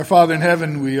Our Father in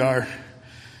heaven, we are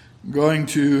going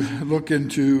to look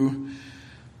into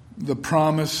the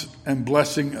promise and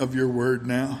blessing of your word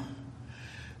now.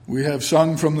 We have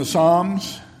sung from the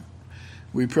Psalms.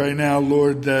 We pray now,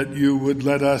 Lord, that you would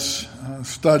let us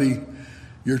study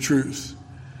your truth,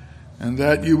 and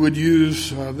that you would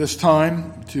use this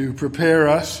time to prepare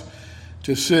us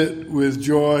to sit with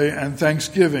joy and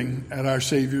thanksgiving at our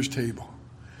Savior's table.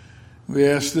 We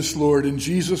ask this, Lord, in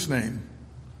Jesus' name.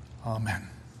 Amen.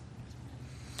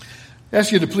 I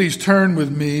ask you to please turn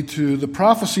with me to the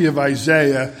prophecy of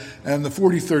Isaiah and the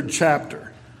 43rd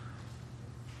chapter.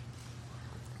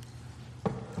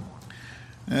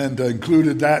 And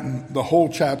included that in the whole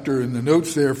chapter in the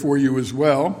notes there for you as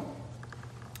well.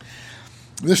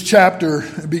 This chapter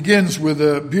begins with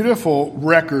a beautiful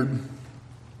record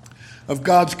of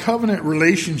God's covenant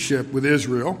relationship with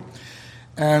Israel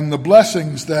and the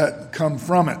blessings that come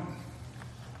from it.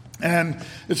 And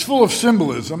it's full of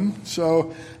symbolism,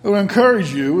 so I would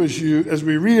encourage you as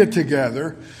we read it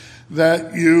together,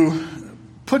 that you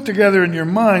put together in your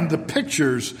mind the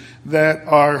pictures that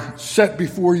are set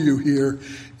before you here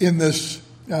in this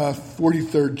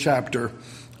 43rd chapter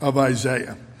of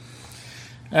Isaiah.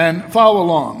 And follow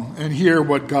along and hear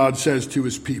what God says to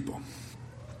his people.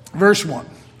 Verse 1.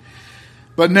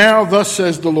 But now thus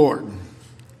says the Lord,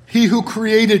 He who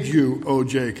created you, O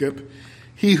Jacob,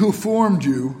 He who formed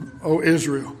you, O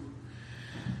Israel.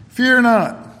 Fear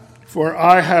not, for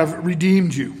I have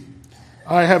redeemed you.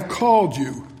 I have called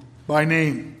you by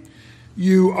name.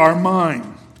 You are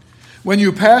mine. When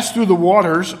you pass through the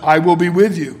waters, I will be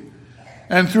with you,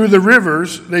 and through the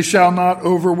rivers they shall not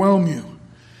overwhelm you.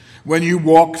 When you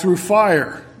walk through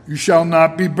fire, you shall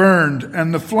not be burned,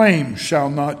 and the flame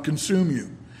shall not consume you.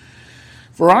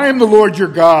 For I am the Lord your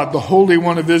God, the Holy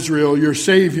One of Israel, your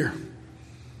Savior.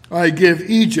 I give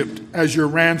Egypt as your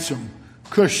ransom,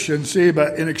 Cush and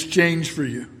Seba in exchange for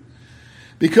you.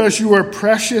 Because you are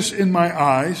precious in my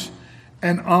eyes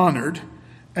and honored,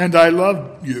 and I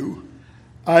love you,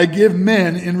 I give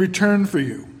men in return for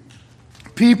you,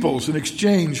 peoples in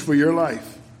exchange for your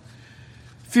life.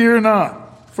 Fear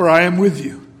not, for I am with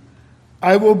you.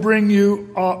 I will bring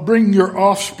your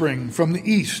offspring from the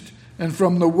east, and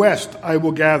from the west I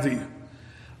will gather you.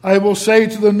 I will say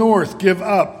to the north, give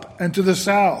up, and to the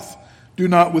south, do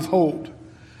not withhold.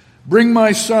 Bring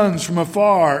my sons from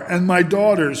afar, and my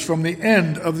daughters from the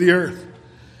end of the earth.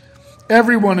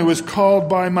 Everyone who is called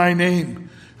by my name,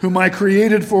 whom I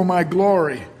created for my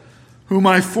glory, whom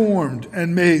I formed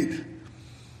and made.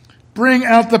 Bring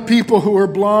out the people who are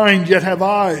blind yet have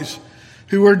eyes,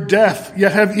 who are deaf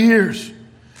yet have ears.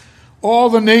 All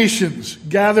the nations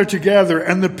gather together,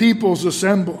 and the peoples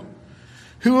assemble.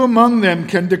 Who among them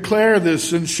can declare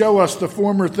this and show us the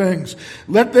former things?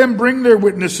 Let them bring their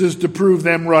witnesses to prove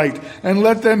them right, and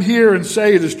let them hear and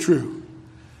say it is true.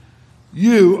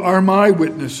 You are my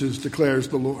witnesses, declares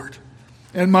the Lord,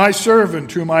 and my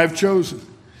servant whom I have chosen,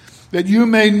 that you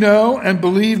may know and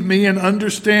believe me and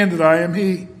understand that I am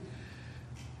he.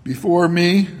 Before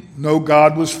me no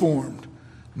God was formed,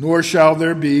 nor shall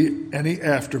there be any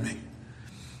after me.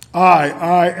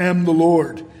 I am the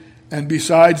Lord, and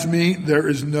besides me there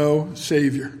is no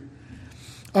Savior.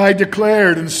 I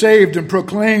declared and saved and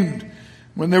proclaimed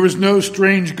when there was no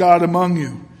strange God among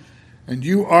you. And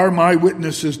you are my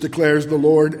witnesses, declares the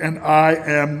Lord, and I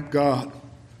am God.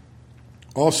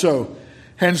 Also,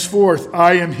 henceforth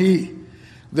I am he.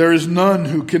 There is none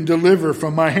who can deliver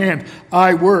from my hand.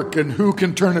 I work, and who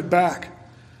can turn it back?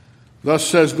 Thus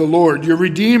says the Lord, your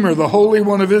Redeemer, the Holy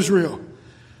One of Israel.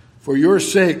 For your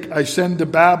sake I send to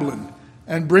Babylon,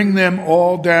 and bring them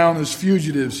all down as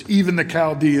fugitives, even the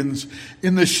Chaldeans,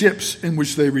 in the ships in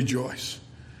which they rejoice.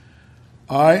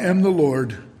 I am the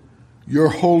Lord, your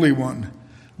Holy One,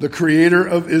 the Creator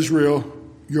of Israel,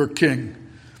 your King.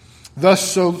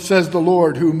 Thus so says the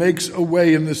Lord, who makes a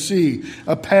way in the sea,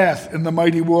 a path in the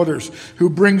mighty waters, who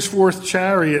brings forth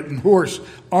chariot and horse,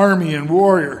 army and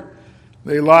warrior.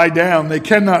 They lie down, they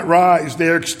cannot rise, they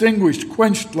are extinguished,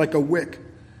 quenched like a wick.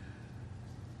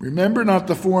 Remember not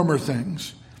the former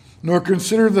things, nor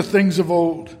consider the things of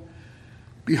old.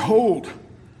 Behold,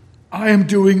 I am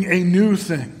doing a new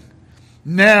thing.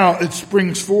 Now it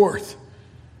springs forth.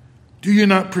 Do you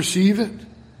not perceive it?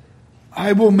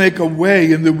 I will make a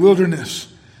way in the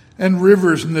wilderness and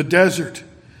rivers in the desert.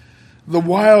 The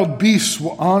wild beasts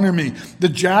will honor me, the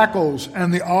jackals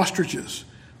and the ostriches.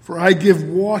 For I give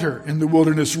water in the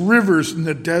wilderness, rivers in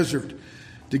the desert,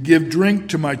 to give drink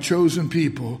to my chosen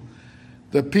people,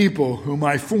 the people whom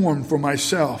I formed for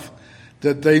myself,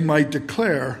 that they might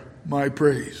declare my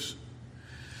praise.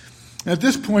 At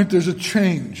this point, there's a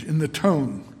change in the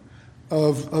tone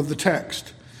of the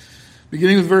text.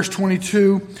 Beginning with verse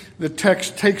 22, the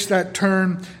text takes that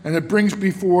turn and it brings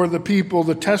before the people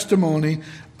the testimony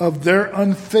of their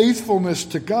unfaithfulness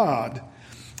to God.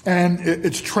 And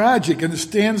it's tragic, and it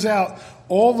stands out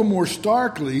all the more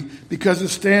starkly because it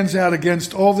stands out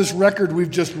against all this record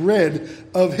we've just read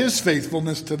of his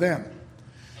faithfulness to them.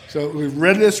 So we've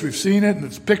read this, we've seen it, and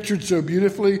it's pictured so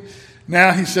beautifully.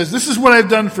 Now he says, this is what I've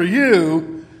done for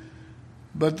you,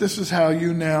 but this is how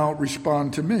you now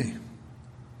respond to me.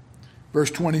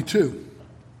 Verse 22,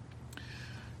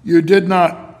 you did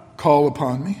not call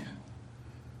upon me,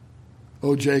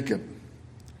 O Jacob,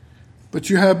 but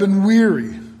you have been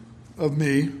weary of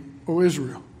me, O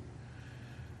Israel.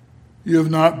 You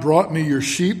have not brought me your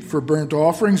sheep for burnt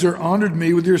offerings or honored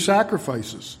me with your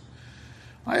sacrifices.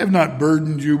 I have not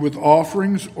burdened you with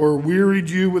offerings or wearied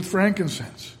you with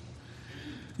frankincense.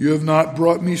 You have not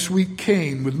brought me sweet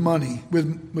cane with money,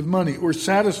 or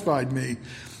satisfied me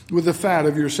with the fat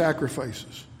of your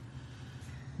sacrifices.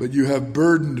 But you have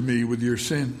burdened me with your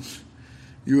sins.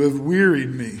 You have wearied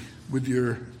me with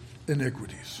your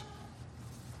iniquities.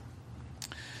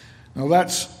 Now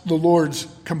that's the Lord's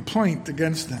complaint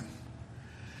against them.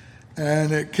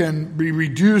 And it can be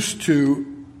reduced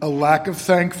to a lack of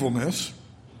thankfulness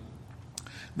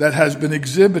that has been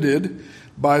exhibited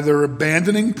by their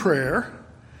abandoning prayer,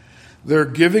 their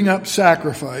giving up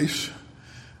sacrifice,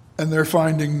 and their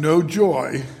finding no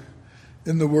joy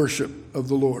in the worship of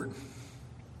the Lord.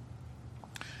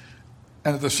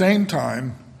 And at the same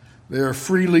time, they are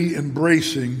freely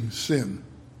embracing sin.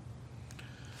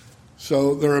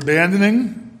 So they're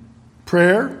abandoning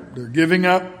prayer, they're giving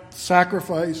up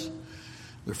sacrifice,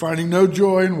 they're finding no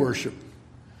joy in worship,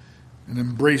 and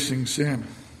embracing sin.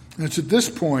 And it's at this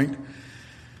point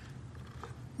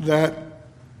that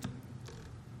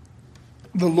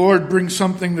the Lord brings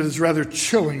something that is rather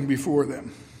chilling before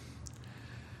them.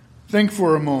 Think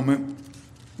for a moment,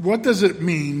 what does it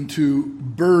mean to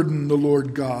burden the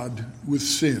Lord God with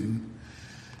sin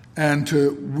and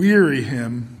to weary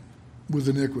him with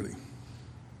iniquity?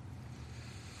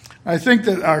 I think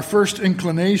that our first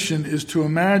inclination is to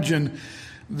imagine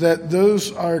that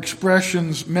those are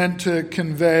expressions meant to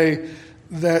convey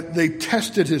that they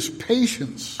tested his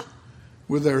patience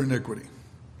with their iniquity.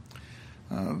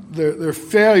 Their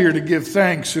failure to give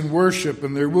thanks and worship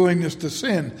and their willingness to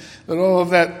sin, that all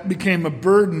of that became a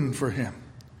burden for him.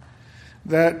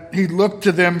 That he looked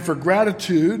to them for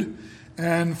gratitude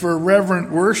and for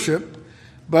reverent worship,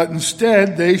 but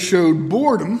instead they showed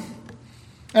boredom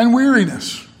and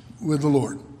weariness with the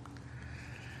Lord.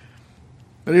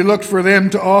 That he looked for them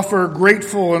to offer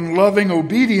grateful and loving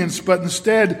obedience, but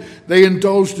instead they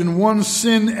indulged in one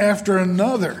sin after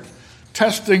another,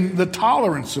 testing the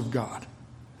tolerance of God.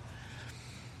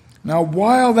 Now,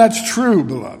 while that's true,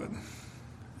 beloved,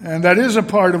 and that is a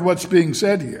part of what's being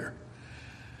said here,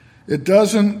 it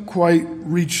doesn't quite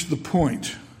reach the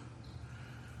point,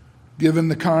 given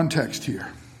the context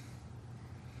here.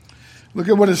 Look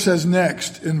at what it says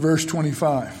next in verse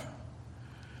 25.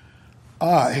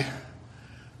 I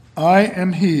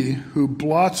am he who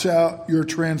blots out your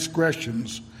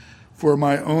transgressions for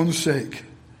my own sake,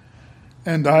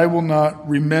 and I will not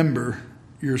remember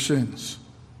your sins.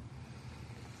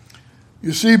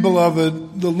 You see,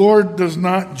 beloved, the Lord does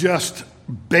not just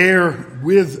bear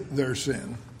with their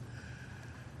sin.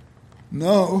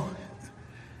 No,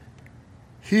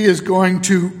 he is going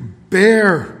to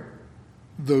bear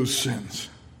those sins.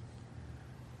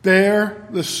 Bear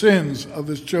the sins of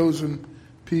his chosen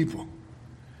people.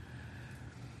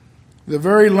 The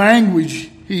very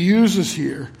language he uses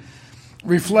here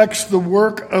reflects the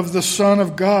work of the Son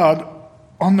of God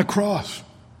on the cross.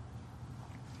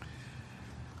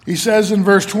 He says in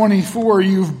verse 24,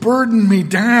 you've burdened me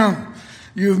down.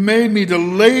 You've made me to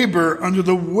labor under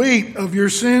the weight of your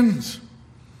sins.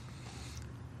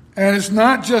 And it's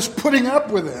not just putting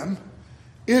up with them.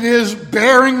 It is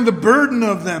bearing the burden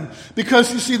of them.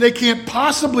 Because, you see, they can't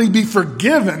possibly be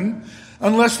forgiven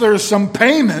unless there is some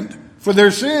payment for their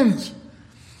sins.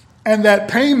 And that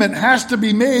payment has to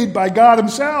be made by God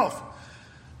himself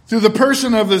through the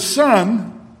person of his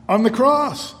Son on the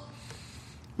cross.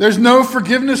 There's no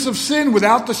forgiveness of sin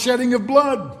without the shedding of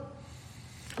blood.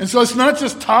 And so it's not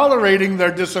just tolerating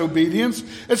their disobedience,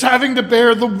 it's having to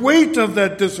bear the weight of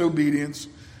that disobedience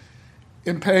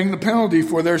in paying the penalty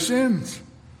for their sins.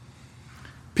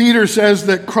 Peter says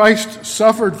that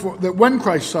that when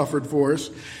Christ suffered for us,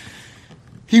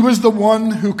 he was the one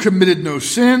who committed no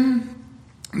sin,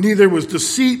 neither was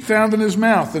deceit found in his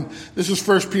mouth. And this is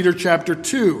 1 Peter chapter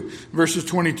 2, verses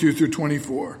 22 through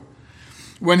 24.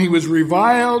 When he was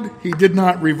reviled, he did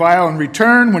not revile in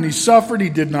return. When he suffered, he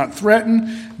did not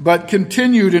threaten, but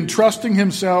continued entrusting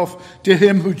himself to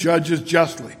him who judges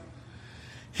justly.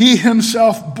 He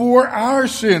himself bore our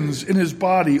sins in his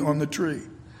body on the tree,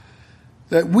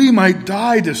 that we might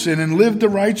die to sin and live to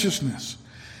righteousness.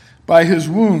 By his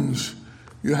wounds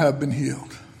you have been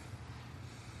healed.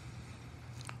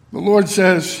 The Lord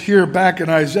says here back in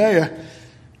Isaiah,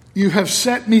 you have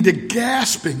set me to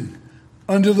gasping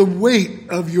under the weight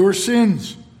of your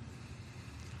sins,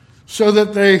 so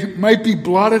that they might be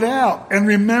blotted out and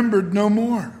remembered no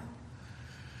more.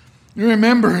 You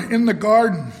remember in the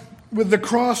garden with the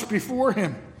cross before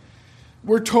him,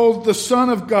 we're told the Son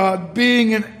of God,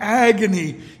 being in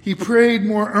agony, he prayed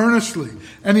more earnestly,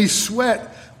 and he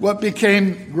sweat what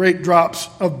became great drops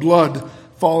of blood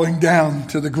falling down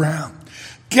to the ground,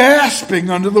 gasping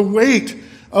under the weight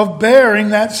of bearing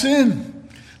that sin.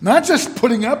 Not just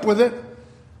putting up with it,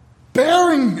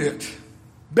 bearing it,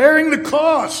 bearing the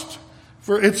cost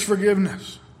for its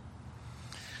forgiveness.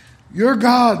 Your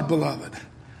God, beloved,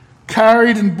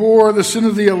 carried and bore the sin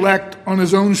of the elect on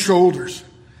his own shoulders.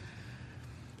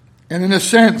 And in a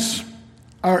sense,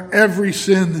 our every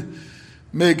sin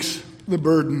makes the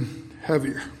burden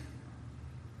heavier.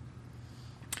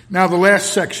 Now, the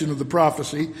last section of the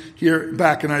prophecy, here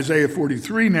back in Isaiah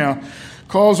 43 now,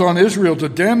 calls on Israel to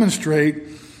demonstrate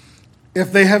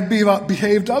if they have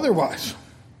behaved otherwise.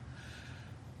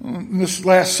 In this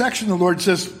last section, the Lord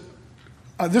says,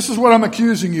 this is what I'm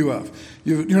accusing you of.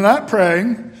 You're not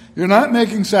praying, you're not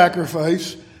making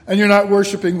sacrifice, and you're not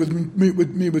worshiping with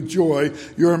me with joy.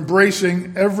 You're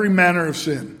embracing every manner of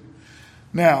sin.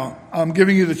 Now, I'm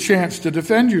giving you the chance to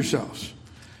defend yourselves.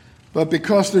 But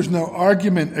because there's no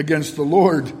argument against the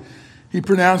Lord, he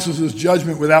pronounces his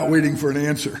judgment without waiting for an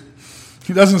answer.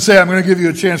 He doesn't say, I'm going to give you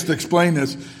a chance to explain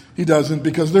this. He doesn't,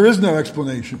 because there is no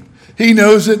explanation. He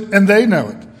knows it and they know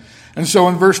it. And so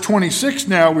in verse 26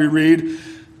 now we read,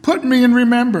 put me in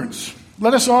remembrance.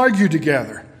 Let us argue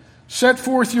together. Set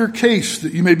forth your case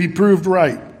that you may be proved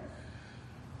right.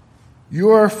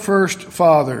 Your first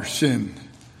father sinned,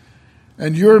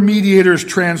 and your mediators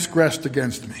transgressed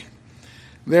against me.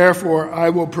 Therefore I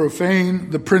will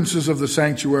profane the princes of the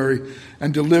sanctuary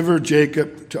and deliver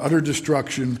Jacob to utter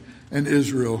destruction and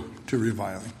Israel to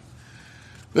reviling.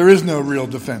 There is no real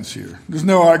defense here. There's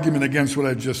no argument against what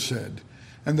I just said.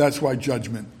 And that's why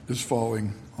judgment is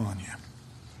falling on you.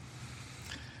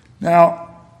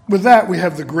 Now, with that, we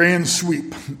have the grand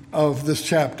sweep of this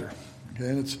chapter. Okay,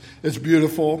 and it's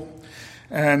beautiful.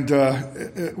 And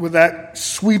with that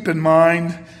sweep in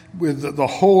mind, with the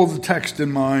whole of the text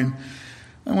in mind,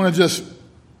 I want to just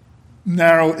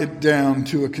narrow it down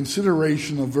to a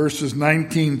consideration of verses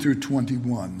 19 through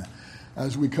 21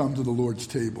 as we come to the Lord's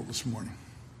table this morning.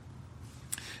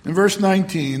 In verse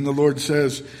 19, the Lord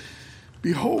says,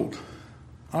 behold,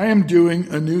 I am doing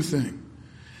a new thing.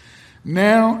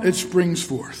 Now it springs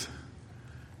forth.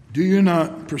 Do you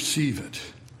not perceive it?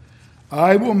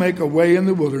 I will make a way in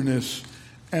the wilderness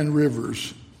and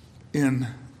rivers in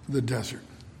the desert.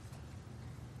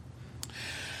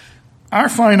 Our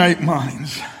finite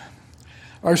minds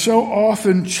are so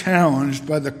often challenged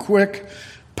by the quick,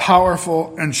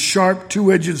 powerful, and sharp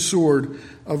two-edged sword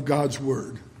of God's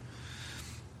word.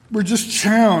 We're just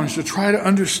challenged to try to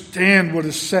understand what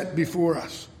is set before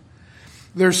us.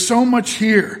 There's so much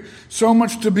here, so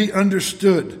much to be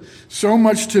understood, so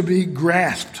much to be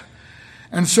grasped,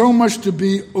 and so much to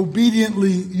be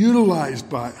obediently utilized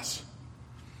by us.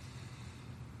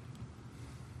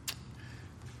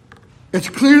 It's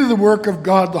clearly the work of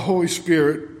God, the Holy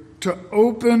Spirit, to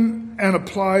open and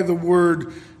apply the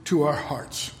word to our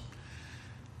hearts,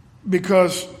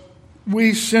 because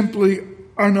we simply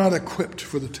are not equipped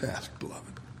for the task,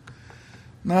 beloved.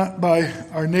 Not by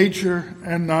our nature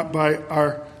and not by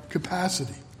our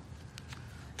capacity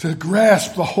to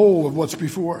grasp the whole of what's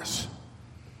before us.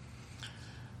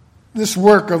 This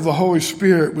work of the Holy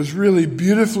Spirit was really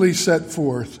beautifully set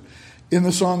forth in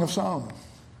the Song of Solomon.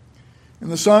 In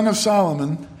the Song of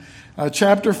Solomon,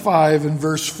 chapter 5 and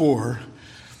verse 4,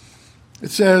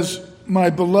 it says, my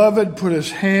beloved put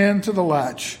his hand to the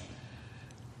latch,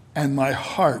 and my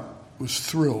heart was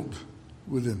thrilled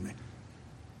within me.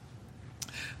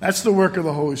 That's the work of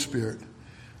the Holy Spirit,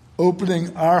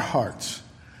 opening our hearts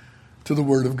to the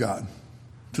Word of God,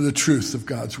 to the truth of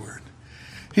God's Word.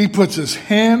 He puts his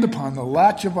hand upon the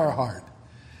latch of our heart,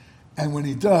 and when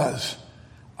he does,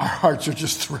 our hearts are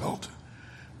just thrilled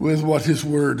with what his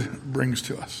Word brings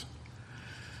to us.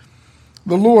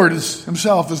 The Lord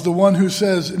himself is the one who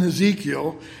says in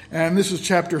Ezekiel, and this is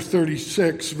chapter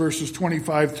 36, verses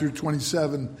 25 through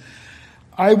 27,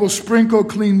 I will sprinkle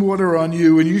clean water on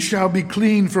you, and you shall be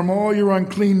clean from all your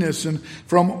uncleanness, and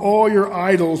from all your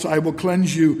idols I will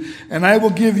cleanse you. And I will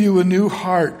give you a new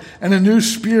heart, and a new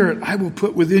spirit I will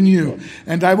put within you.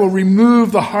 And I will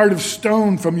remove the heart of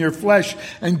stone from your flesh,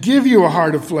 and give you a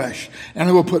heart of flesh. And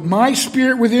I will put my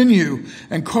spirit within you,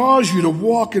 and cause you to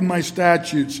walk in my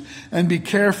statutes, and be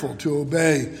careful to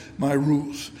obey my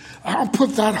rules. I'll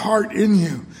put that heart in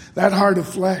you, that heart of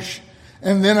flesh.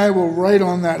 And then I will write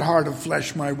on that heart of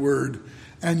flesh my word,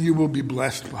 and you will be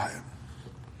blessed by it.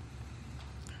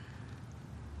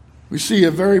 We see a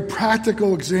very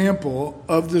practical example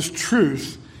of this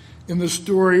truth in the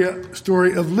story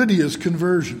of Lydia's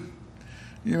conversion.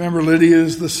 You remember Lydia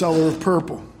is the seller of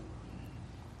purple.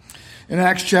 In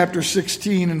Acts chapter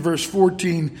 16 and verse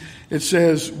 14, it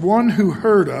says, "One who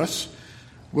heard us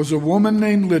was a woman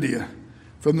named Lydia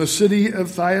from the city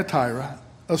of Thyatira,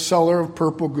 a seller of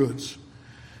purple goods,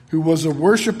 who was a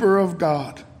worshiper of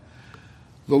God.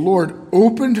 The Lord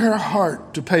opened her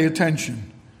heart to pay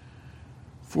attention,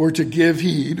 to give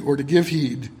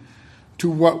heed to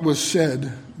what was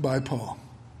said by Paul.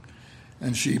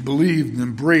 And she believed and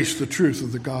embraced the truth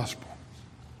of the gospel."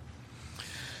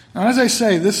 Now, as I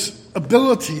say, this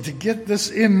ability to get this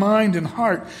in mind and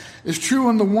heart is true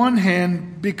on the one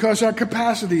hand because our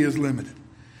capacity is limited.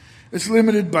 It's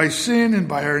limited by sin and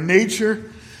by our nature.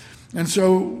 And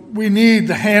so we need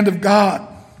the hand of God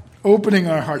opening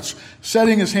our hearts,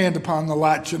 setting his hand upon the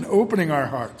latch and opening our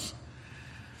hearts.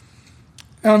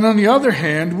 And on the other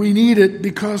hand, we need it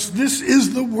because this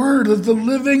is the word of the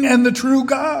living and the true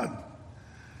God.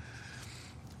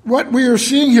 What we are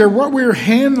seeing here, what we are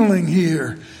handling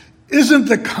here, isn't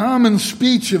the common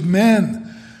speech of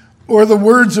men or the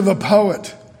words of a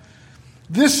poet.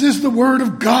 This is the word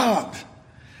of God.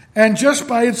 And just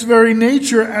by its very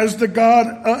nature as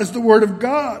the word of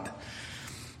God,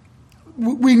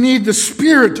 we need the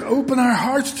Spirit to open our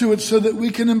hearts to it so that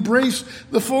we can embrace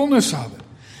the fullness of it.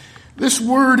 This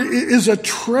word is a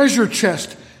treasure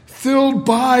chest filled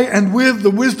by and with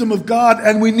the wisdom of God,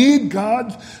 and we need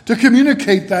God to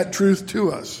communicate that truth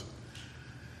to us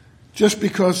just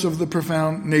because of the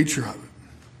profound nature of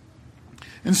it.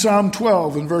 In Psalm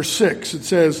 12 and verse 6, it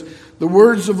says, "The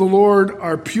words of the Lord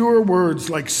are pure words,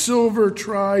 like silver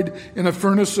tried in a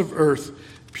furnace of earth,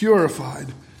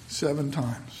 purified 7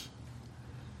 times."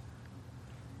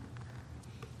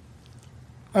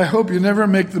 I hope you never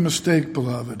make the mistake,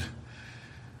 beloved,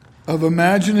 of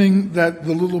imagining that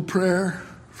the little prayer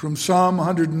from Psalm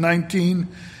 119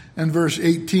 and verse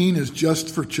 18 is just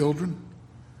for children.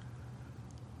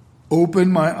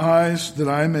 "Open my eyes that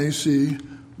I may see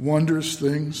wondrous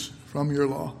things from your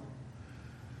law."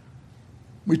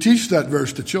 We teach that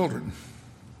verse to children.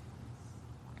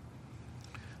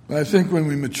 But I think when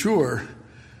we mature,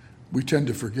 we tend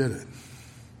to forget it.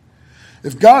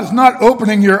 If God is not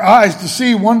opening your eyes to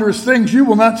see wondrous things, you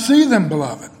will not see them,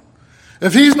 beloved.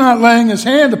 If he's not laying his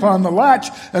hand upon the latch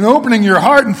and opening your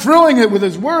heart and filling it with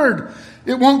his word,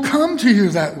 it won't come to you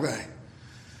that way.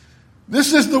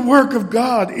 This is the work of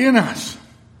God in us.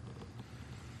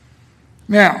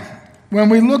 Now, when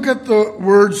we look at the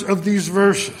words of these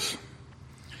verses,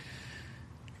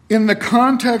 in the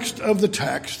context of the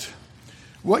text,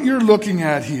 what you're looking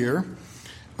at here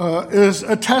is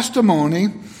a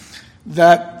testimony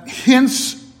that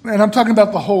hints, and I'm talking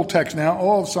about the whole text now,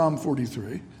 all of Psalm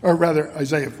 43, or rather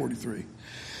Isaiah 43.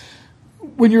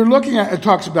 When you're looking at it, it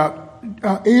talks about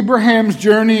Abraham's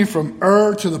journey from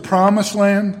Ur to the Promised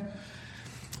Land,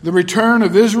 the return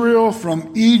of Israel from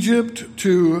Egypt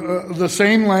to the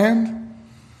same land,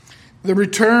 the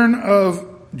return of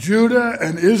Judah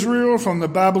and Israel from the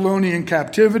Babylonian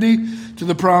captivity to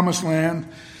the Promised Land.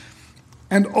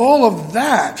 And all of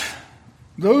that,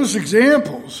 those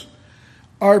examples,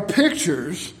 are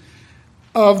pictures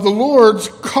of the Lord's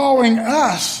calling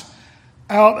us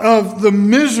out of the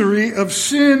misery of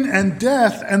sin and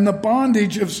death and the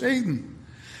bondage of Satan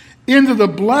into the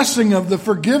blessing of the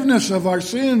forgiveness of our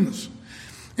sins,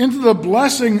 into the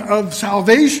blessing of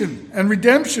salvation and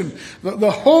redemption,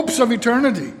 the hopes of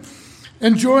eternity,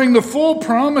 enjoying the full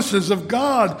promises of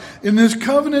God in his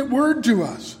covenant word to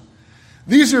us.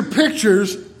 These are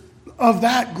pictures of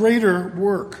that greater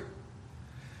work.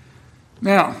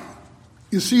 Now,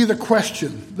 you see the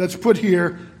question that's put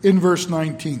here in verse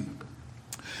 19.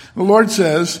 The Lord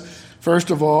says,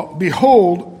 first of all,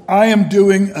 "Behold, I am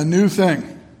doing a new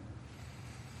thing.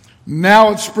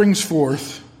 Now it springs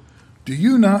forth. Do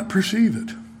you not perceive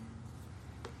it?"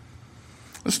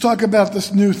 Let's talk about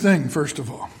this new thing, first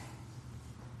of all.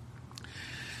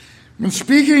 When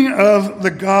speaking of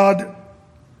the God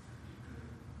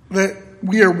that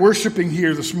we are worshiping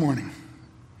here this morning,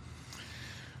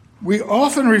 we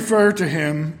often refer to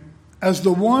him as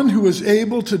the one who is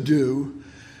able to do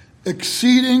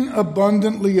exceeding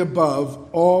abundantly above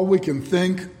all we can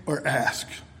think or ask.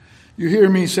 You hear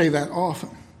me say that often.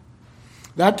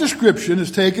 That description is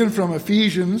taken from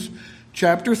Ephesians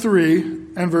chapter 3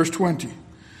 and verse 20,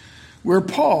 where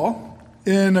Paul,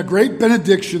 in a great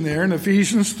benediction there in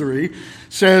Ephesians 3,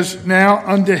 says, "Now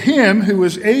unto him who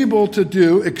is able to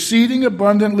do exceeding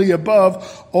abundantly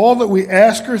above all that we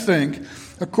ask or think,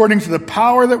 according to the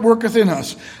power that worketh in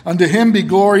us, unto him be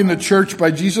glory in the church by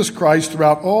Jesus Christ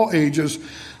throughout all ages,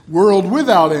 world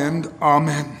without end.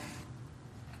 Amen."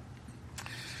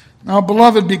 Now,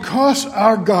 beloved, because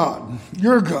our God,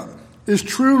 your God, is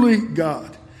truly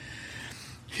God,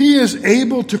 he is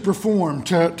able to perform,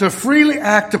 to freely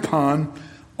act upon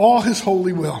all his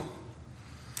holy will.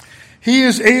 He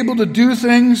is able to do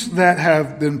things that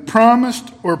have been promised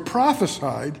or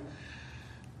prophesied,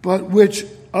 but which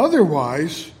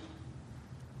otherwise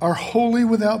are wholly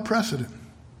without precedent.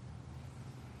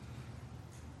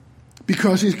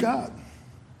 Because he's God.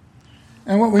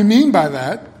 And what we mean by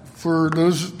that, for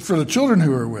the children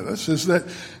who are with us, is that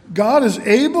God is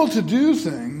able to do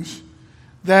things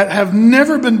that have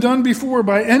never been done before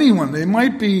by anyone. They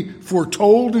might be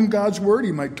foretold in God's word.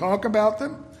 He might talk about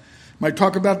them,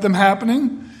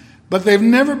 happening, but they've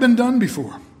never been done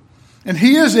before. And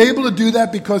he is able to do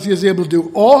that because he is able to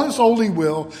do all his holy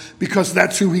will, because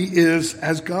that's who he is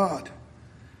as God.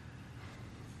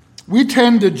 We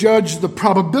tend to judge the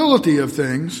probability of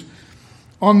things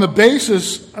on the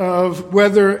basis of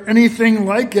whether anything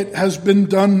like it has been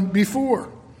done before.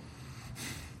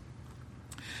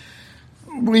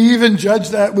 We even judge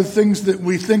that with things that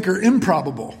we think are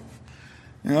improbable.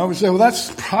 We say, well,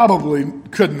 that's probably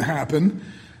couldn't happen,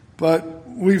 but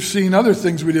we've seen other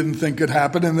things we didn't think could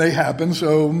happen, and they happen,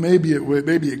 so maybe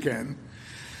it can.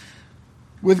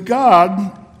 With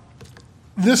God,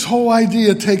 this whole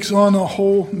idea takes on a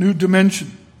whole new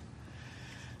dimension,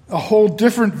 a whole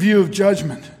different view of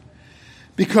judgment,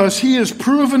 because he is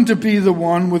proven to be the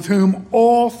one with whom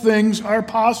all things are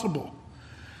possible,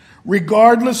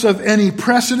 regardless of any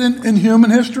precedent in human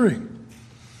history.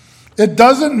 It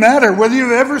doesn't matter whether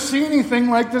you've ever seen anything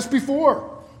like this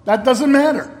before. That doesn't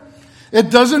matter. It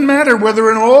doesn't matter whether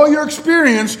in all your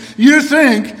experience you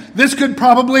think this could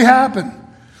probably happen.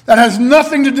 That has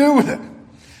nothing to do with it.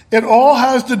 It all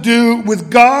has to do with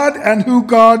God and who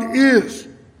God is.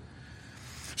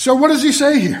 So what does he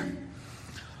say here?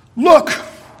 Look,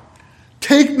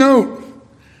 take note,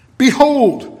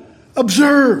 behold,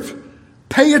 observe,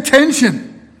 pay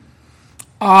attention.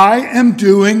 I am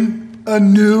doing a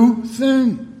new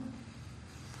thing.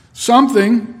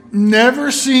 Something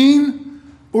never seen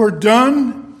or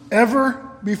done ever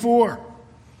before.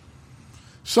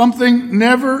 Something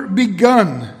never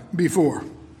begun before.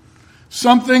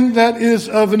 Something that is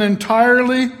of an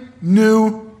entirely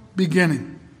new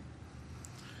beginning.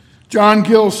 John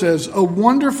Gill says, a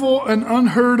wonderful and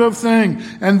unheard of thing,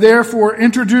 and therefore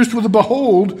introduced with a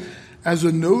behold as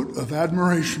a note of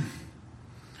admiration.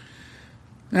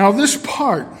 Now, this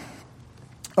part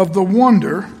of the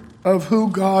wonder of who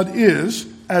God is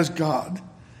as God,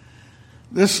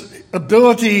 this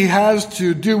ability he has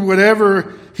to do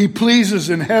whatever he pleases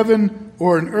in heaven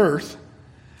or in earth,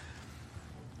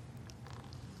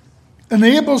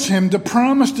 enables him to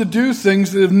promise to do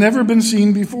things that have never been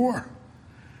seen before.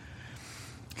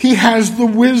 He has the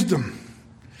wisdom.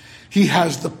 He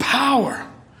has the power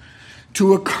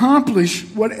to accomplish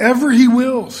whatever he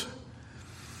wills.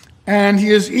 And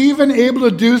he is even able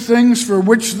to do things for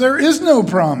which there is no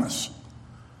promise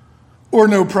or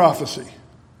no prophecy,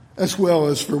 as well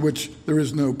as for which there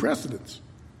is no precedence.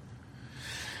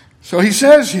 So he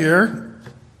says here,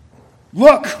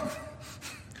 look,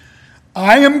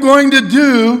 I am going to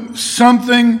do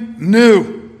something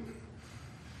new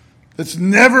that's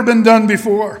never been done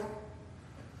before.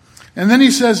 And then he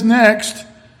says next,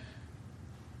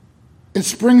 it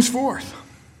springs forth.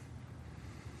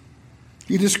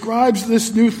 He describes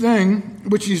this new thing,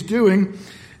 which he's doing,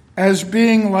 as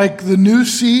being like the new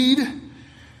seed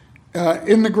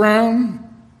in the ground,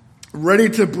 ready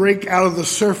to break out of the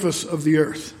surface of the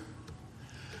earth.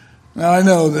 Now, I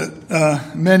know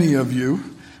that many of you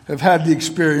have had the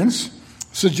experience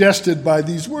suggested by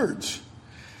these words.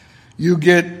 You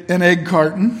get an egg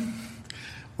carton,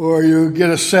 or you get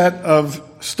a set of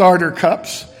starter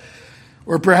cups,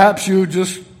 or perhaps you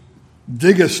just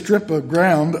dig a strip of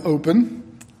ground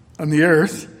open on the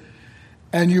earth,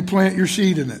 and you plant your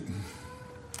seed in it.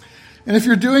 And if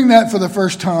you're doing that for the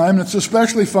first time, it's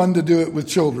especially fun to do it with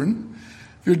children.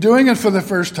 If you're doing it for the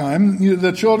first time,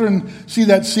 the children see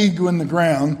that seed go in the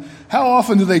ground. How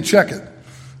often do they check it?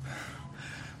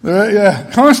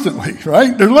 Constantly,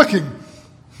 right? They're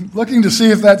looking to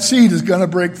see if that seed is going to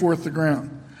break forth the ground.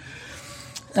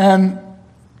 And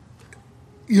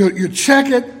you check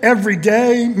it every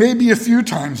day, maybe a few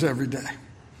times every day.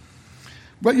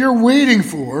 What you're waiting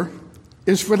for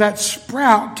is for that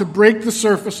sprout to break the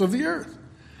surface of the earth.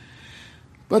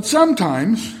 But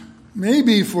sometimes,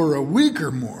 maybe for a week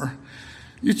or more,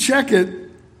 you check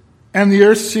it and the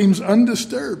earth seems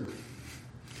undisturbed.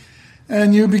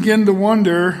 And you begin to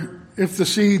wonder if the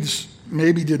seeds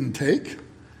maybe didn't take,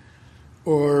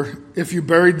 or if you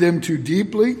buried them too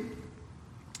deeply.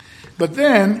 But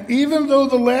then, even though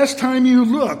the last time you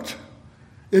looked,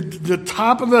 the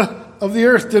top of the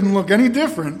earth didn't look any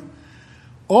different,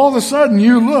 all of a sudden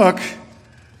you look,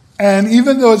 and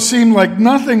even though it seemed like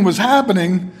nothing was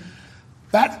happening,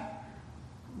 that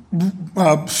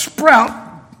sprout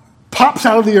pops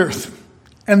out of the earth,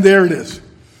 and there it is,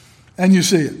 and you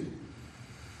see it.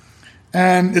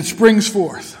 And it springs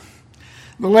forth.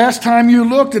 The last time you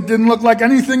looked, it didn't look like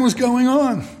anything was going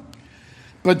on.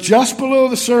 But just below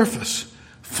the surface,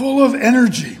 full of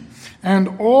energy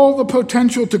and all the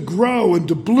potential to grow and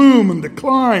to bloom and to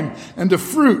climb and to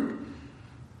fruit,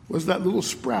 was that little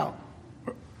sprout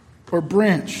or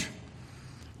branch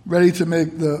ready to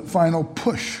make the final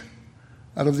push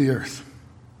out of the earth.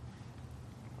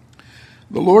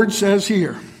 The Lord says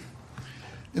here,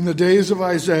 in the days of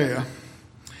Isaiah,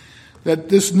 that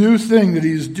this new thing that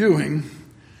he's doing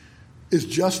is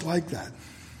just like that.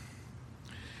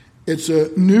 It's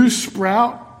a new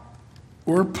sprout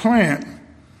or plant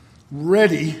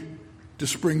ready to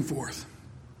spring forth.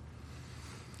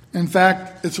 In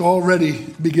fact, it's already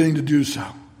beginning to do so,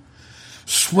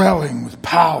 swelling with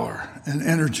power and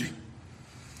energy.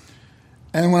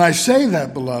 And when I say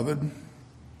that, beloved,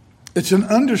 it's an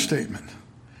understatement,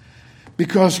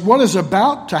 because what is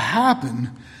about to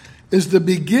happen is the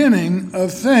beginning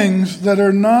of things that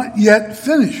are not yet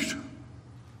finished.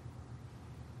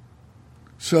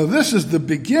 So this is the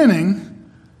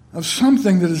beginning of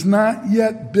something that has not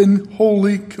yet been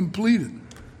wholly completed.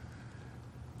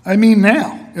 I mean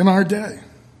now, in our day.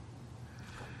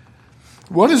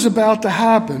 What is about to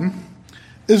happen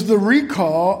is the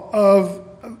recall of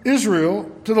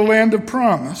Israel to the land of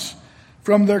promise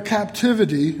from their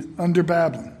captivity under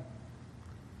Babylon.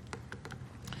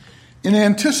 In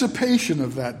anticipation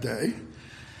of that day,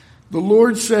 the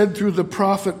Lord said through the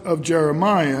prophet of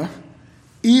Jeremiah,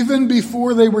 even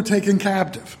before they were taken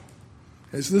captive.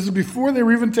 Okay, so this is before they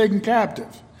were even taken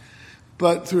captive.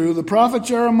 But through the prophet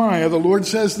Jeremiah, the Lord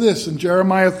says this in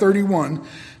Jeremiah 31,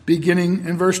 beginning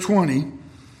in verse 20,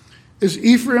 "Is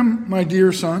Ephraim my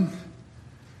dear son?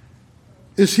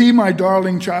 Is he my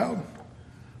darling child?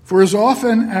 For as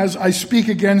often as I speak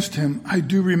against him, I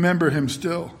do remember him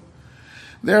still.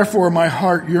 Therefore my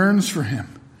heart yearns for him.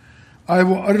 I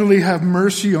will utterly have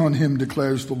mercy on him,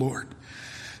 declares the Lord.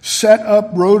 Set up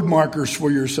road markers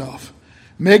for yourself.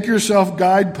 Make yourself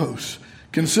guideposts.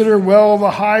 Consider well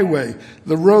the highway,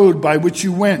 the road by which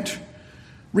you went.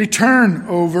 Return,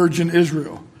 O virgin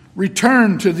Israel.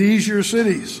 Return to these your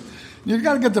cities." You've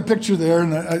got to get the picture there,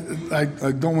 and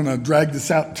I don't want to drag this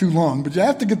out too long, but you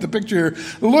have to get the picture here.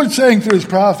 The Lord's saying through his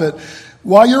prophet,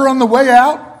 while you're on the way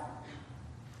out,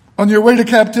 on your way to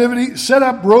captivity, set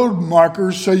up road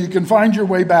markers so you can find your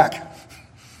way back,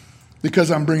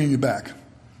 because I'm bringing you back.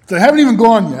 So I haven't even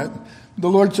gone yet. The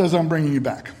Lord says, I'm bringing you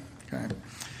back. Okay.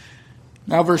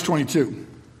 Now verse 22.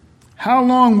 "How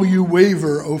long will you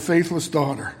waver, O faithless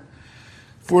daughter?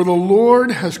 For the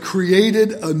Lord has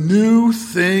created a new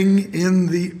thing in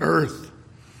the earth."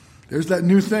 There's that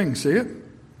new thing, see it?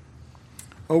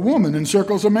 A woman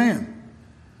encircles a man.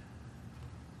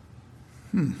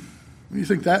 What do you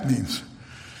think that means?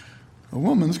 A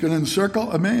woman's going to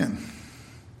encircle a man.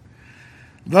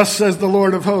 "Thus says the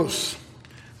Lord of hosts,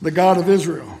 the God of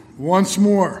Israel, once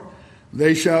more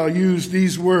they shall use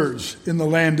these words in the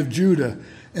land of Judah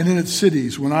and in its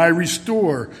cities when I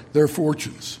restore their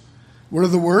fortunes." What are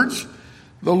the words?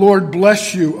 "The Lord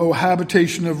bless you, O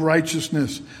habitation of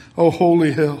righteousness, O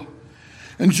holy hill.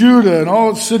 And Judah and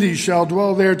all its cities shall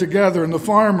dwell there together, and the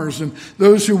farmers and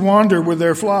those who wander with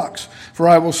their flocks. For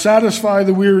I will satisfy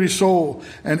the weary soul,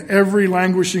 and every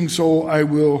languishing soul I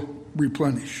will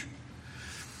replenish."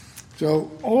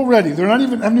 So already, they're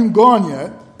haven't even gone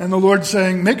yet, and the Lord's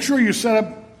saying, make sure you set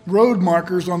up road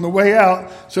markers on the way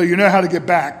out so you know how to get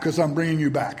back, because I'm bringing you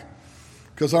back.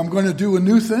 Because I'm going to do a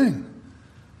new thing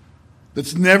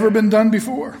that's never been done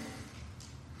before.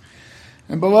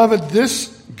 And beloved, this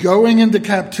going into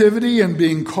captivity and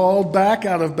being called back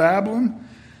out of Babylon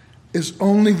is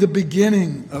only the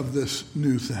beginning of this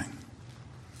new thing.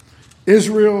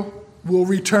 Israel will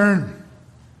return.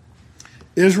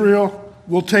 Israel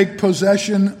will take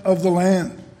possession of the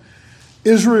land.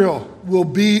 Israel will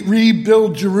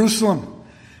rebuild Jerusalem.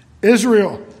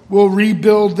 Israel will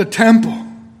rebuild the temple.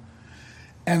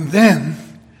 And then,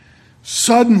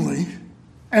 suddenly,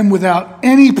 and without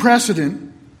any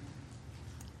precedent,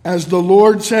 as the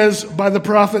Lord says by the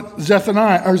prophet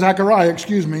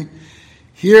Zechariah,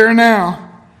 hear now,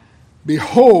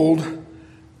 behold,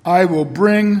 I will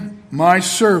bring my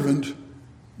servant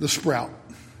the sprout,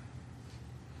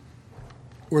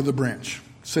 or the branch,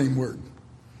 same word.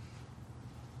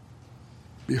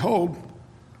 Behold,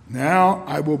 now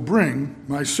I will bring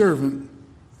my servant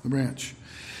the branch.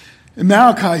 In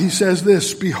Malachi, he says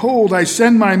this, behold, I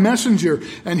send my messenger,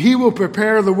 and he will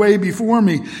prepare the way before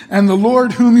me. And the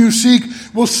Lord whom you seek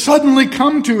will suddenly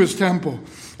come to his temple.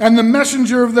 And the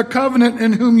messenger of the covenant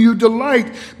in whom you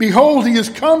delight, behold, he is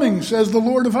coming, says the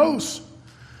Lord of hosts.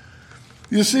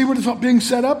 You see what is being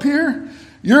set up here?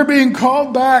 You're being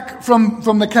called back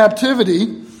from the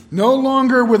captivity, no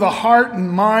longer with a heart and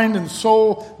mind and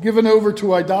soul given over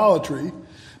to idolatry,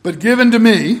 but given to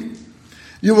me.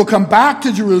 You will come back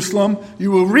to Jerusalem,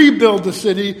 you will rebuild the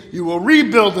city, you will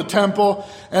rebuild the temple,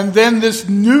 and then this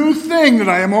new thing that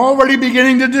I am already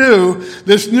beginning to do,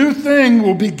 this new thing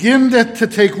will begin to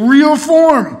take real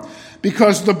form,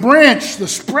 because the branch, the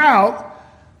sprout,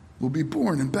 will be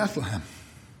born in Bethlehem.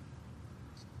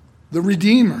 The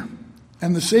Redeemer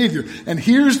and the Savior. And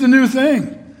here's the new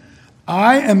thing.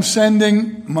 I am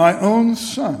sending my own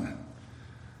Son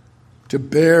to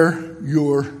bear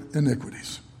your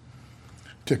iniquities,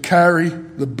 to carry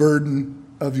the burden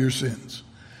of your sins,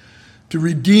 to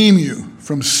redeem you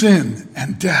from sin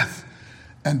and death,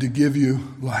 and to give you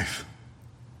life.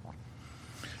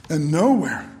 And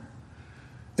nowhere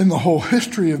in the whole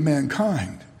history of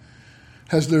mankind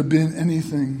has there been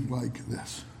anything like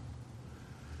this.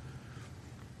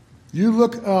 You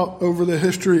look out over the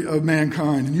history of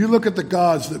mankind, and you look at the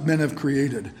gods that men have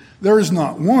created. There is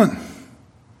not one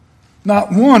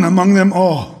among them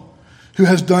all, who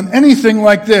has done anything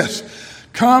like this,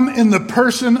 come in the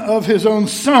person of his own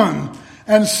Son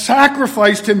and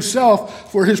sacrificed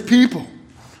himself for his people.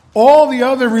 All the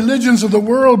other religions of the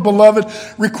world, beloved,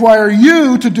 require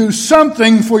you to do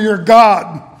something for your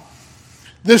God.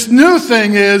 This new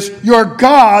thing is your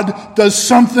God does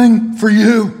something for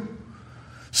you.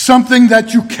 Something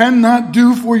that you cannot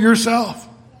do for yourself.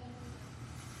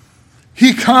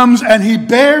 He comes and he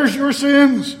bears your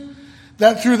sins,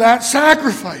 that through that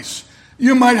sacrifice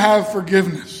you might have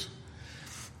forgiveness.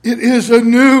 It is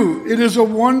a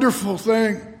wonderful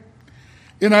thing.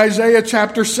 In Isaiah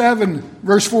chapter 7,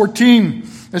 verse 14,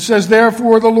 it says,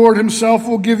 therefore the Lord himself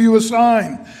will give you a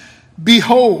sign.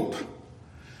 Behold,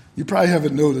 you probably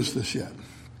haven't noticed this yet,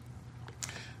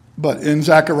 but in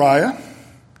Zechariah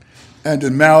and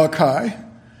in Malachi,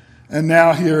 and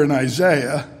now here in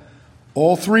Isaiah,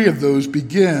 all three of those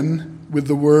begin with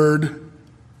the word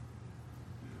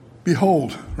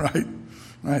behold, right?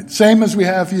 Same as we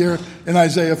have here in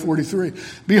Isaiah 43.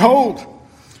 Behold,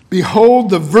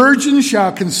 the virgin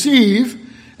shall conceive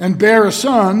and bear a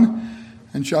son,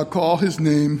 and shall call his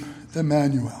name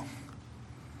Emmanuel.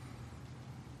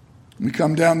 We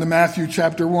come down to Matthew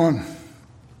chapter 1,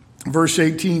 verse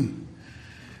 18.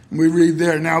 We read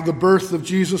there, now the birth of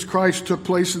Jesus Christ took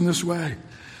place in this way.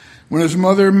 When his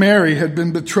mother Mary had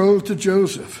been betrothed to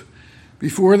Joseph,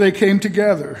 before they came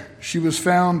together, she was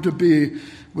found to be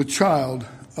with child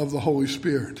of the Holy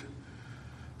Spirit.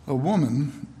 A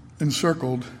woman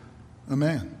encircled a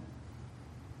man.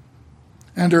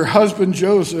 And her husband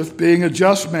Joseph, being a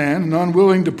just man and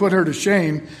unwilling to put her to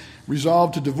shame,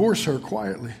 resolved to divorce her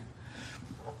quietly.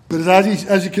 But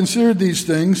as he considered these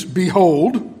things,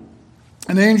 behold,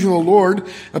 an angel of the Lord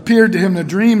appeared to him in a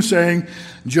dream, saying,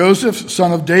 Joseph,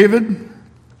 son of David,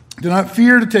 do not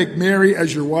fear to take Mary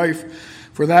as your wife,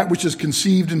 for that which is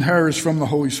conceived in her is from the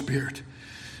Holy Spirit.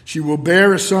 She will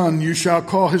bear a son. You shall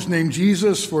call his name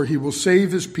Jesus, for he will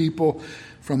save his people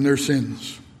from their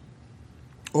sins.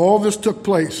 All this took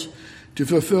place to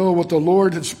fulfill what the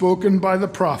Lord had spoken by the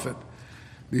prophet.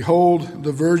 Behold,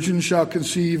 the virgin shall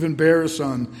conceive and bear a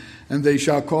son, and they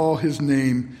shall call his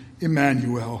name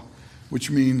Emmanuel,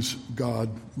 which means God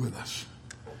with us.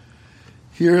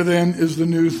 Here then is the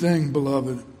new thing,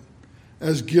 beloved.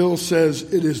 As Gill says,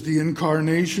 it is the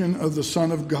incarnation of the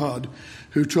Son of God,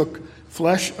 who took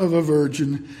flesh of a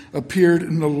virgin, appeared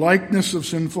in the likeness of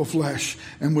sinful flesh,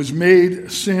 and was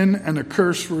made sin and a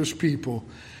curse for his people,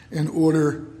 in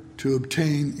order to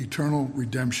obtain eternal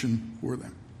redemption for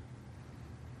them.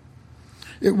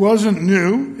 It wasn't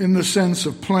new in the sense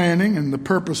of planning and the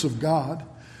purpose of God.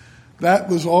 That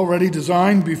was already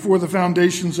designed before the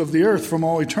foundations of the earth from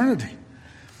all eternity.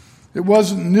 It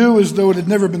wasn't new as though it had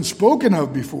never been spoken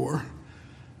of before.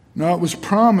 No, it was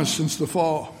promised since the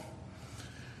fall.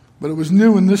 But it was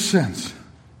new in this sense.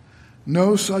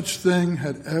 No such thing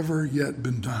had ever yet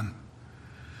been done.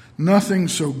 Nothing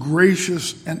so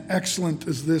gracious and excellent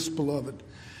as this, beloved.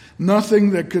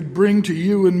 Nothing that could bring to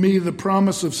you and me the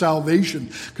promise of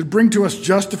salvation, could bring to us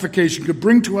justification, could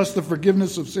bring to us the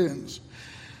forgiveness of sins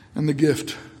and the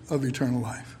gift of eternal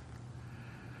life.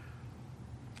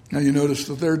 Now you notice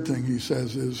the third thing he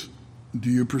says is, do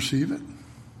you perceive it?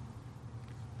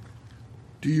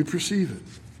 Do you perceive it?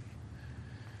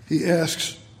 He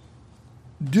asks,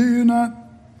 do you not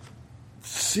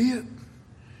see it?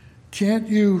 Can't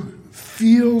you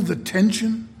feel the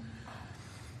tension,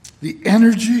 the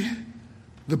energy,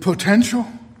 the potential?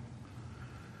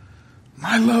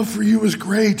 My love for you is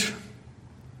great.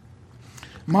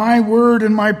 My word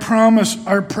and my promise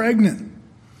are pregnant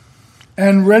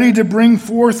and ready to bring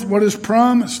forth what is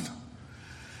promised.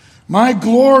 My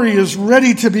glory is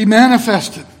ready to be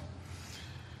manifested.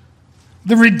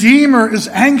 The Redeemer is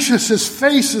anxious. His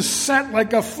face is set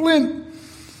like a flint.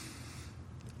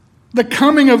 The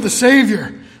coming of the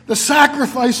Savior, the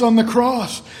sacrifice on the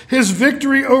cross, his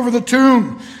victory over the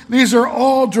tomb. These are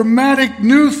all dramatic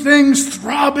new things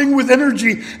throbbing with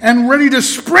energy and ready to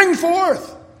spring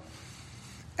forth.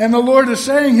 And the Lord is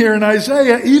saying here in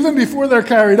Isaiah, even before they're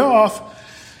carried off,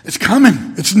 it's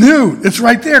coming. It's new. It's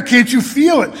right there. Can't you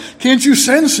feel it? Can't you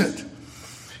sense it?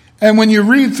 And when you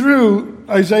read through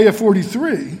Isaiah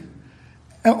 43,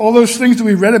 all those things that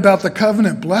we read about the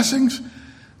covenant blessings,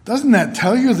 doesn't that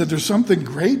tell you that there's something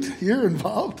great here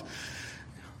involved?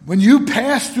 When you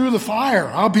pass through the fire,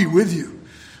 I'll be with you.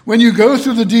 When you go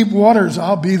through the deep waters,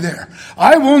 I'll be there.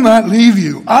 I will not leave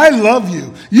you. I love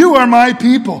you. You are my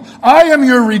people. I am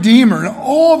your Redeemer. And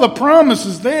all the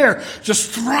promises there,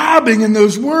 just throbbing in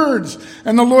those words.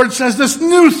 And the Lord says this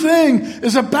new thing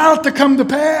is about to come to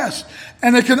pass.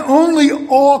 And it can only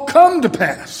all come to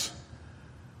pass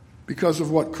because of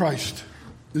what Christ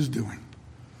is doing.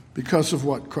 Because of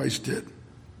what Christ did.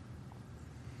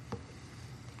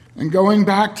 And going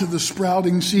back to the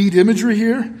sprouting seed imagery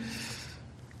here,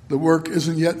 the work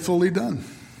isn't yet fully done.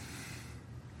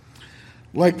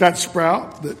 Like that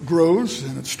sprout that grows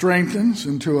and it strengthens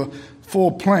into a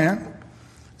full plant,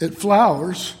 it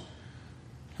flowers,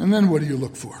 and then what do you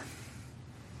look for?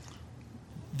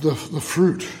 The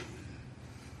fruit.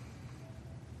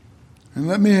 And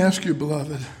let me ask you,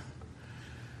 beloved,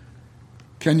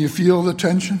 can you feel the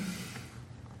tension?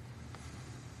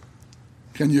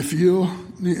 Can you feel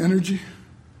the energy?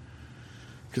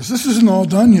 Because this isn't all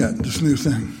done yet, this new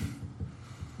thing.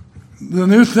 The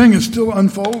new thing is still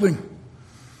unfolding.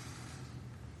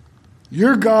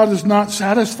 Your God is not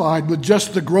satisfied with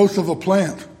just the growth of a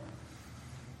plant,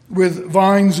 with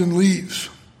vines and leaves.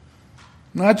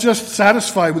 Not just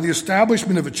satisfied with the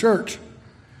establishment of a church.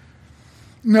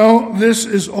 No, this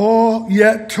is all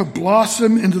yet to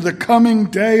blossom into the coming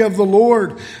day of the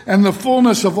Lord and the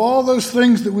fullness of all those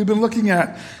things that we've been looking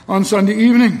at on Sunday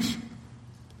evenings.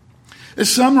 It's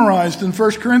summarized in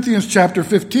 1 Corinthians chapter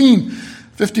 15,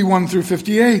 51 through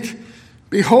 58.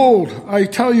 Behold, I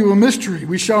tell you a mystery.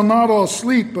 We shall not all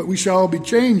sleep, but we shall all be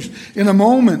changed in a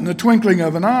moment, in the twinkling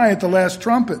of an eye at the last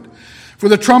trumpet. For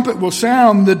the trumpet will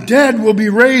sound, the dead will be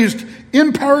raised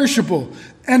imperishable,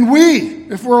 and we,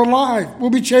 if we're alive, will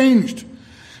be changed.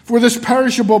 For this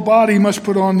perishable body must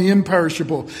put on the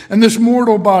imperishable, and this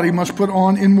mortal body must put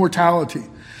on immortality.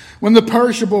 When the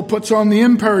perishable puts on the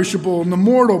imperishable, and the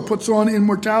mortal puts on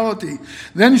immortality,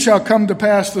 then shall come to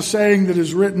pass the saying that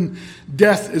is written,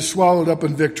 death is swallowed up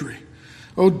in victory.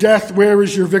 O death, where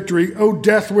is your victory? O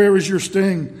death, where is your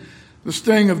sting? The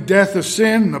sting of death is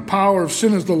sin, the power of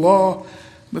sin is the law.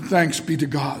 But thanks be to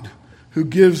God, who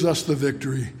gives us the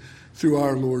victory through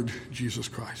our Lord Jesus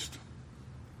Christ.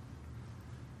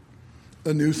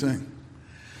 A new thing.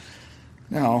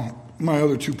 Now, my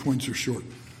other 2 points are short.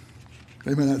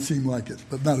 They may not seem like it,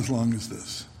 but not as long as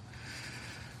this.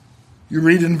 You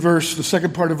read in the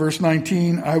second part of verse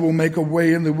 19, I will make a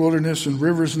way in the wilderness and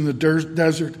rivers in the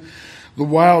desert. The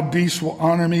wild beasts will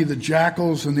honor me, the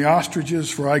jackals and the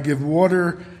ostriches, for I give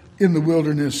water in the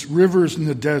wilderness, rivers in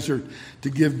the desert,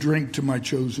 to give drink to my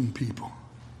chosen people.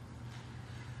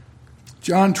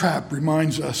 John Trapp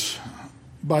reminds us,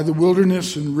 by the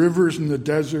wilderness and rivers in the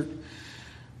desert,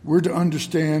 we're to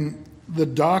understand the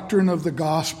doctrine of the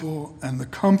gospel and the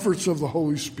comforts of the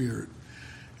Holy Spirit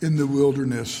in the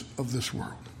wilderness of this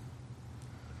world.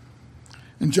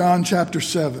 In John chapter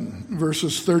 7,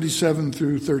 verses 37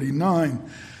 through 39,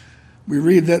 we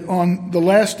read that on the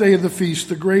last day of the feast,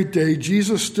 the great day,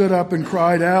 Jesus stood up and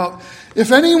cried out,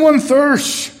 if anyone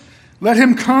thirsts, Let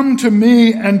him come to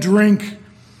me and drink.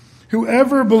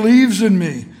 Whoever believes in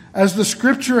me, as the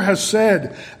scripture has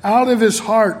said, out of his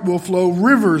heart will flow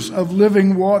rivers of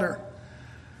living water.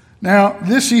 Now,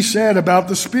 this he said about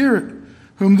the Spirit,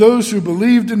 whom those who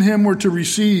believed in him were to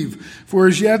receive. For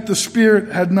as yet the Spirit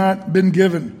had not been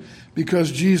given,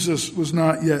 because Jesus was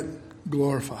not yet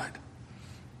glorified.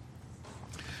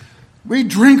 We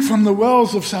drink from the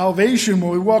wells of salvation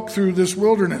when we walk through this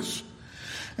wilderness.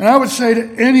 And I would say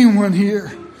to anyone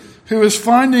here who is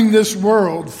finding this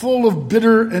world full of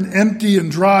bitter and empty and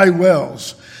dry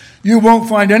wells, you won't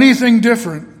find anything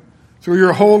different through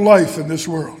your whole life in this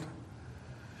world.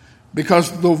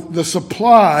 Because the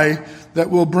supply that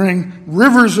will bring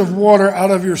rivers of water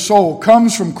out of your soul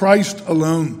comes from Christ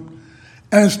alone.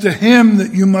 And it's to him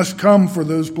that you must come for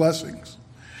those blessings.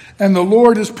 And the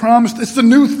Lord has promised, it's the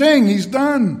new thing he's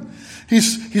done.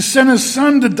 He's sent his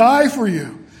son to die for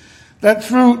you. That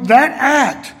through that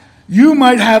act, you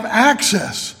might have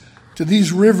access to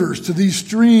these rivers, to these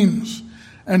streams,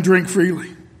 and drink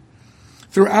freely.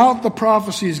 Throughout the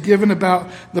prophecies given about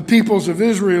the peoples of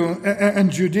Israel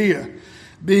and Judea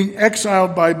being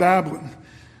exiled by Babylon,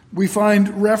 we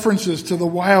find references to the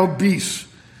wild beasts.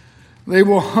 They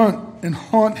will hunt and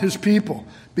haunt his people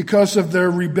because of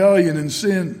their rebellion and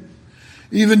sin.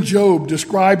 Even Job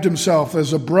described himself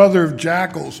as a brother of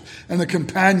jackals and a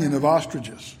companion of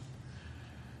ostriches.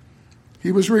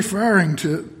 He was referring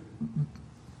to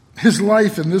his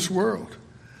life in this world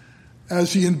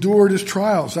as he endured his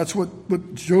trials. That's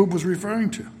what Job was referring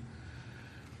to.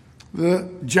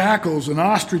 The jackals and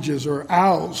ostriches, or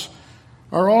owls,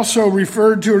 are also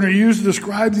referred to and are used to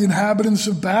describe the inhabitants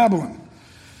of Babylon.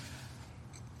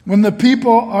 When the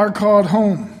people are called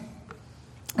home,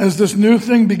 as this new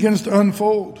thing begins to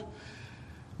unfold,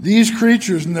 these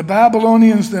creatures and the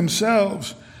Babylonians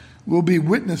themselves will be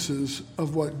witnesses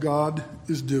of what God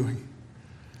is doing.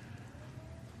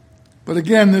 But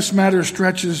again, this matter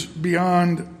stretches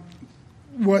beyond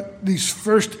what these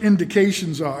first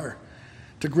indications are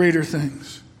to greater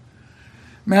things.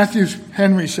 Matthew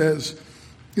Henry says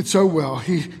it so well.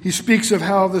 He speaks of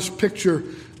how this picture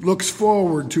looks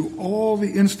forward to all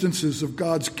the instances of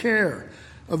God's care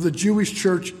of the Jewish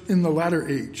church in the latter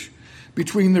age,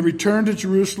 between the return to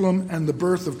Jerusalem and the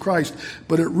birth of Christ,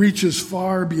 but it reaches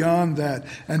far beyond that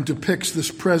and depicts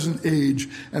this present age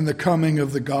and the coming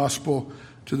of the gospel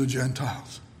to the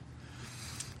Gentiles.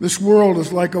 This world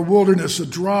is like a wilderness, a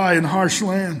dry and harsh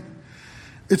land.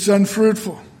 It's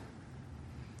unfruitful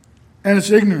and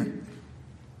it's ignorant.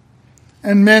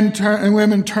 And men and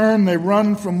women turn, they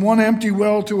run from one empty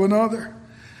well to another.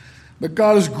 But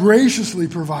God has graciously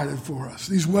provided for us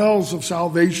these wells of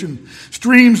salvation,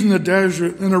 streams in the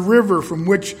desert, and a river from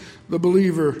which the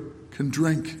believer can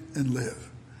drink and live.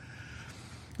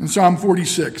 In Psalm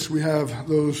 46, we have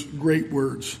those great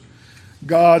words.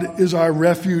 God is our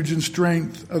refuge and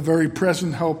strength, a very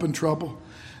present help in trouble.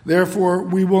 Therefore,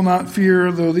 we will not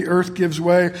fear, though the earth gives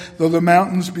way, though the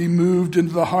mountains be moved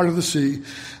into the heart of the sea,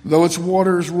 though its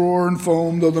waters roar and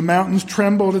foam, though the mountains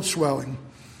tremble at its swelling.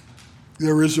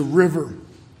 There is a river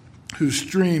whose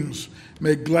streams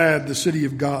make glad the city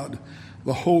of God,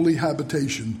 the holy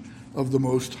habitation of the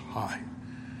Most High.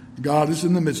 God is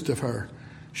in the midst of her.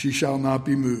 She shall not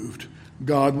be moved.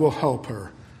 God will help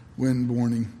her when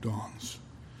morning dawns.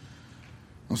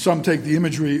 Now, some take the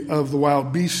imagery of the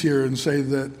wild beasts here and say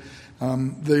that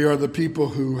they are the people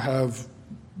who have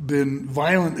been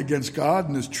violent against God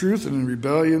and his truth and in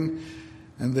rebellion,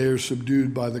 and they are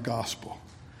subdued by the gospel.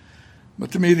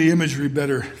 But to me, the imagery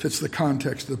better fits the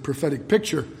context of the prophetic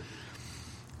picture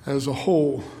as a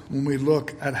whole when we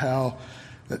look at how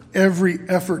that every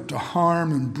effort to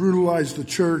harm and brutalize the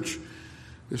church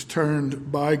is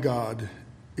turned by God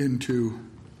into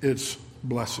its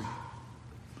blessing.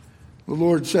 The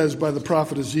Lord says by the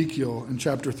prophet Ezekiel in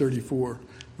chapter 34,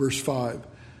 verse 5,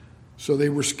 so they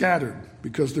were scattered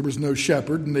because there was no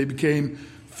shepherd, and they became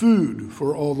food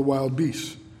for all the wild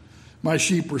beasts. My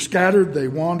sheep were scattered, they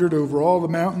wandered over all the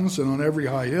mountains and on every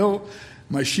high hill.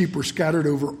 My sheep were scattered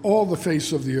over all the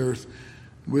face of the earth,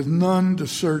 with none to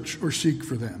search or seek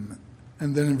for them.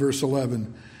 And then in verse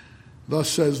 11, thus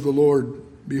says the Lord,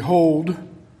 behold,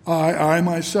 I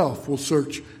myself will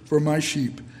search for my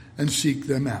sheep and seek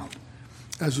them out,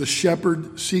 as a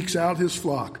shepherd seeks out his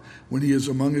flock when he is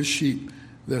among his sheep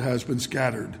that has been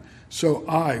scattered. So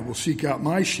I will seek out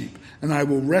my sheep, and I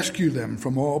will rescue them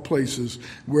from all places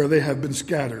where they have been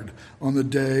scattered on the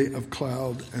day of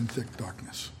cloud and thick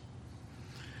darkness.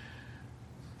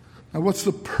 Now, what's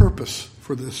the purpose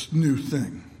for this new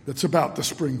thing that's about to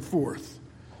spring forth?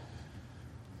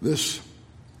 This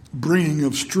bringing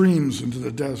of streams into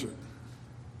the desert.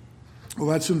 Well,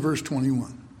 that's in verse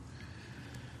 21.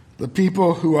 The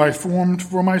people who I formed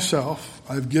for myself,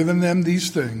 I've given them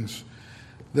these things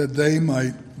that they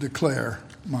might declare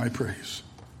my praise.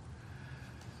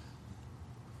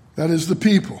 That is the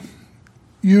people.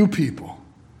 You people.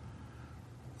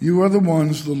 You are the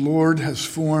ones the Lord has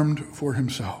formed for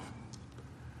himself.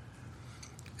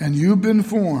 And you've been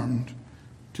formed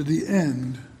to the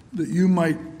end that you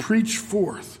might preach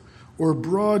forth or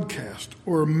broadcast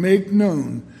or make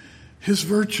known his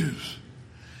virtues,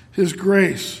 his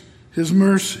grace, his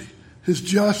mercy, his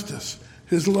justice,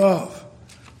 his love,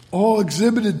 all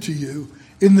exhibited to you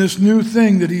in this new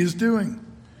thing that he is doing.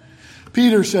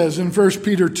 Peter says in 1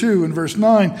 Peter 2 and verse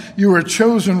 9, you are a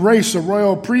chosen race, a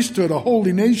royal priesthood, a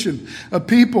holy nation, a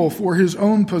people for his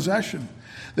own possession,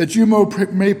 that you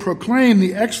may proclaim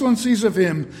the excellencies of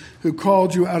him who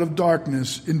called you out of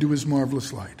darkness into his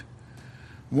marvelous light.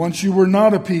 Once you were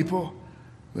not a people,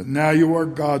 but now you are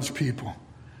God's people.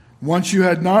 Once you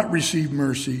had not received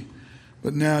mercy,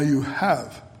 but now you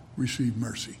have received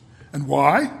mercy. And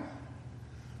why?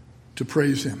 To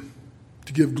praise him,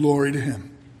 to give glory to him,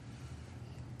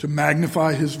 to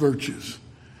magnify his virtues,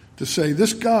 to say,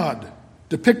 this God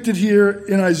depicted here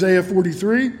in Isaiah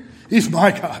 43, he's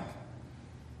my God.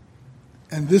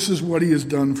 And this is what he has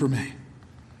done for me.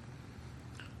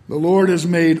 The Lord has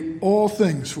made all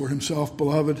things for himself,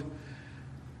 beloved,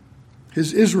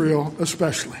 his Israel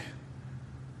especially,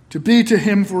 to be to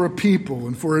him for a people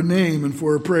and for a name and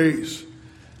for a praise.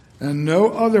 And no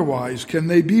otherwise can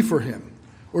they be for him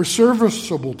or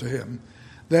serviceable to him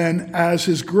than as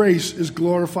his grace is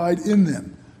glorified in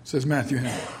them, says Matthew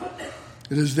Henry.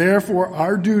 It is therefore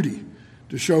our duty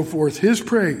to show forth his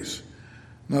praise,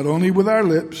 not only with our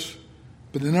lips,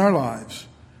 but in our lives,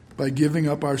 by giving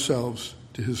up ourselves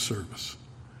to his service.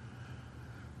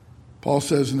 Paul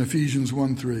says in Ephesians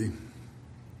 1:3,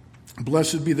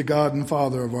 blessed be the God and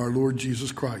Father of our Lord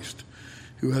Jesus Christ,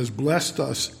 who has blessed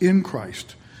us in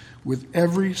Christ with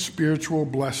every spiritual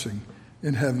blessing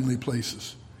in heavenly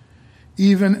places,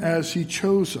 even as he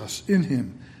chose us in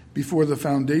him before the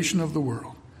foundation of the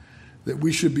world, that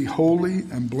we should be holy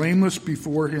and blameless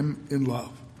before him in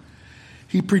love.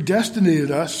 He predestinated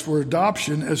us for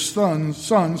adoption as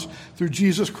sons through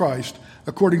Jesus Christ,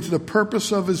 according to the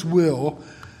purpose of his will,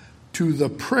 to the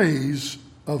praise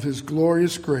of his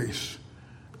glorious grace,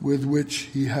 with which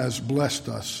he has blessed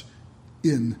us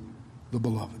in the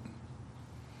beloved.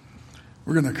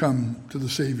 We're going to come to the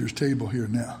Savior's table here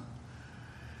now.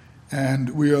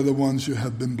 And we are the ones who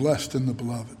have been blessed in the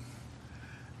beloved,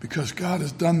 because God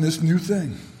has done this new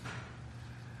thing,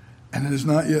 and it is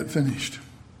not yet finished.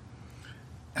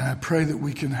 And I pray that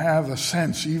we can have a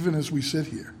sense, even as we sit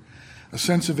here, a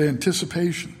sense of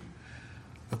anticipation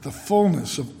that the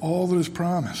fullness of all that is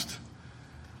promised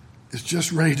is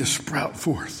just ready to sprout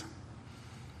forth.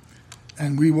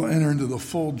 And we will enter into the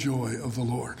full joy of the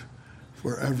Lord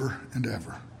forever and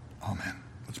ever. Amen.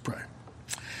 Let's pray.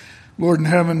 Lord in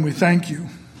heaven, we thank you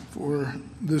for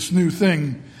this new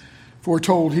thing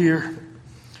foretold here,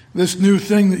 this new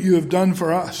thing that you have done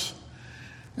for us.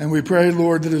 And we pray,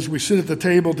 Lord, that as we sit at the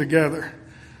table together,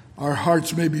 our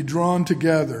hearts may be drawn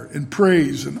together in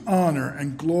praise and honor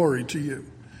and glory to you,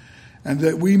 and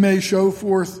that we may show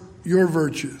forth your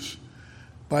virtues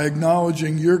by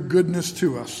acknowledging your goodness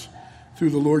to us through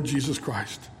the Lord Jesus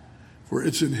Christ. For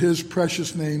it's in his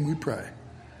precious name we pray.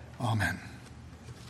 Amen.